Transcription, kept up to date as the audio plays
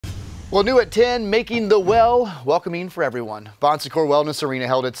Well, new at 10, making the well welcoming for everyone. Bon-Secours Wellness Arena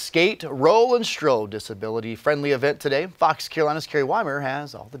held its skate, roll, and stroll disability-friendly event today. Fox Carolina's Carrie Weimer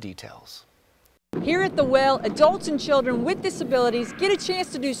has all the details. Here at the well, adults and children with disabilities get a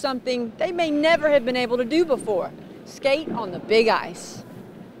chance to do something they may never have been able to do before: skate on the big ice.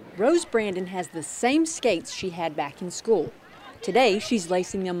 Rose Brandon has the same skates she had back in school. Today, she's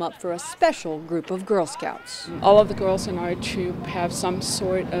lacing them up for a special group of Girl Scouts. All of the girls in our troop have some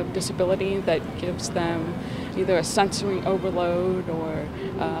sort of disability that gives them either a sensory overload or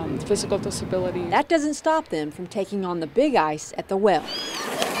physical disability. That doesn't stop them from taking on the big ice at the well.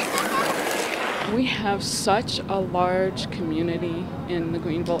 We have such a large community in the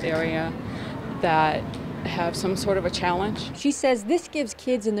Greenville area that have some sort of a challenge. She says this gives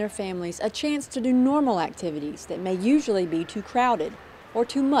kids and their families a chance to do normal activities that may usually be too crowded or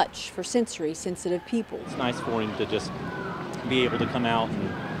too much for sensory sensitive people. It's nice for him to just be able to come out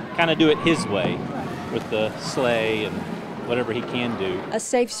and kind of do it his way with the sleigh and whatever he can do. A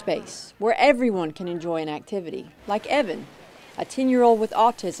safe space where everyone can enjoy an activity, like Evan, a 10-year-old with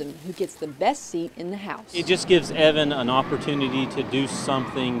autism who gets the best seat in the house. It just gives Evan an opportunity to do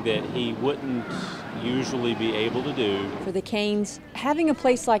something that he wouldn't usually be able to do. For the Canes, having a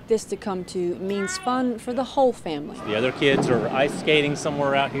place like this to come to means fun for the whole family. The other kids are ice skating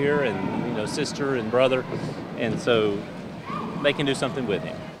somewhere out here, and sister and brother, and so they can do something with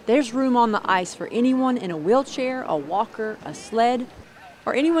him. There's room on the ice for anyone in a wheelchair, a walker, a sled,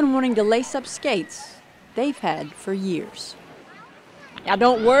 or anyone wanting to lace up skates they've had for years. Now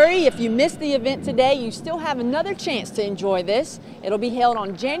don't worry, if you missed the event today, you still have another chance to enjoy this. It'll be held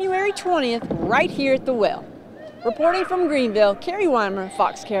on January 20th right here at the well. Reporting from Greenville, Carrie Weimer,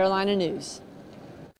 Fox Carolina News.